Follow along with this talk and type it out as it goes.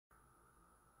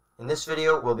In this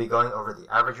video, we'll be going over the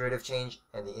average rate of change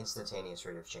and the instantaneous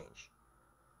rate of change.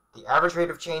 The average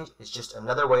rate of change is just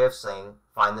another way of saying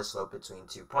find the slope between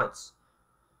 2 points.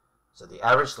 So the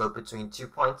average slope between 2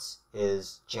 points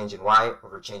is change in y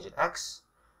over change in x,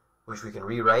 which we can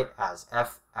rewrite as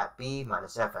f at b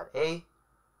minus f at a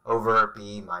over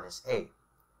b minus a.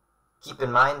 Keep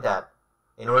in mind that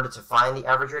in order to find the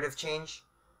average rate of change,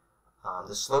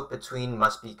 the slope between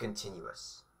must be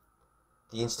continuous.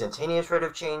 The instantaneous rate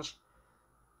of change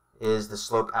is the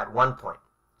slope at one point.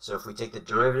 So if we take the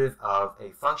derivative of a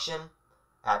function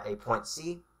at a point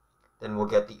C, then we'll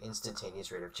get the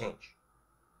instantaneous rate of change.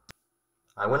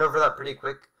 I went over that pretty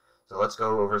quick, so let's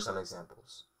go over some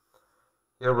examples.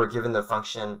 Here we're given the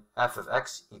function f of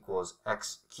x equals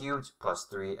x cubed plus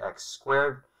 3x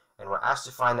squared, and we're asked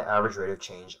to find the average rate of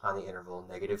change on the interval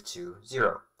 -2,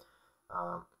 0.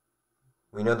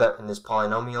 We know that in this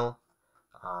polynomial,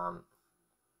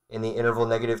 in the interval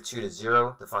 -2 to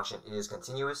 0, the function is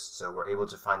continuous, so we're able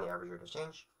to find the average rate of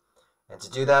change. And to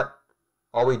do that,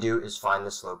 all we do is find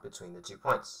the slope between the 2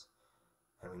 points.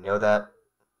 And we know that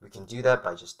we can do that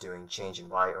by just doing change in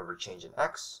y over change in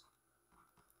x.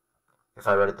 If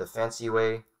I read it the fancy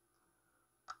way,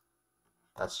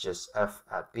 that's just f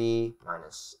at b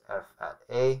minus f at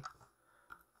a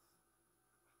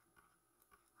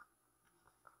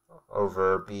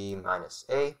over b minus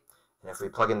a. And if we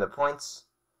plug in the points,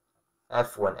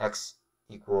 f when x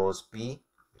equals b,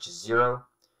 which is 0,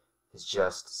 is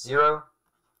just 0,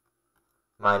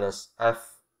 minus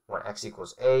f when x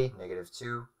equals a,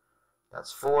 -2,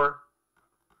 that's 4,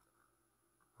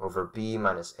 over b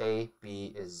minus a,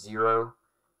 b is 0,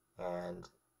 and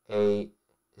a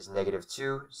is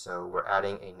 -2, so we're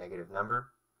adding a negative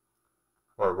number,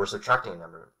 or we're subtracting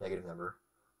a negative number,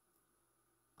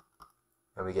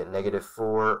 and we get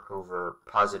 -4 over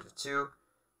 +2,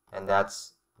 and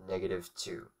that's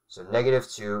 -2. So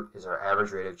 -2 is our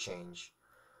average rate of change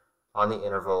on the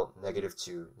interval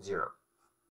 -2, 0.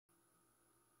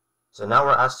 So now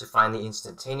we're asked to find the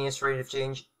instantaneous rate of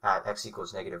change at x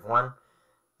equals -1,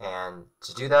 and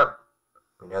to do that,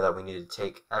 we know that we need to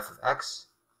take f of x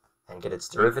and get its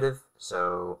derivative,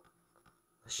 so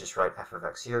let's just write f of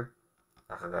x here.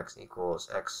 F of x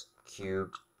equals x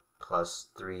cubed plus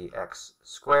 3x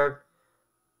squared.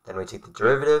 Then we take the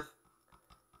derivative.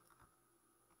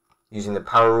 Using the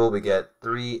power rule, we get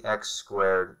 3x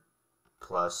squared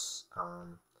plus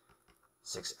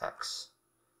 6x.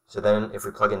 So then if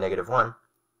we plug in -1,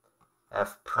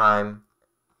 f prime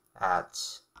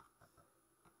at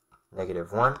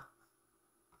 -1,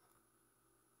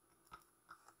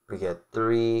 we get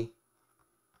 3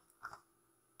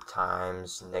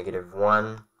 times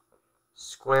 -1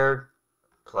 squared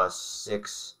plus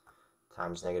 6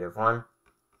 times -1.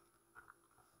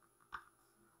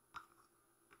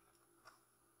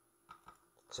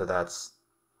 So that's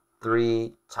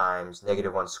 3 times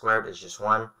 -1 squared is just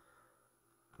 1,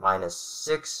 minus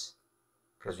 6,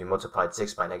 because we multiplied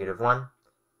 6 by -1,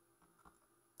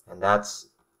 and that's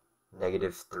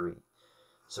 -3.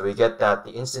 So we get that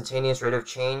the instantaneous rate of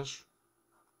change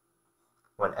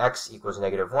when x equals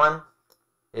 -1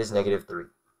 is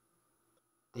 -3.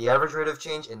 The average rate of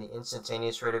change and the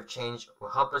instantaneous rate of change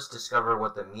will help us discover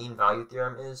what the mean value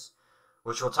theorem is,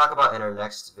 which we'll talk about in our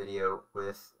next video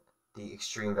with the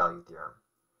extreme value theorem.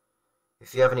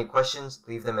 If you have any questions,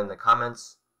 leave them in the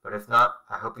comments, but if not,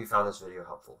 I hope you found this video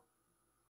helpful.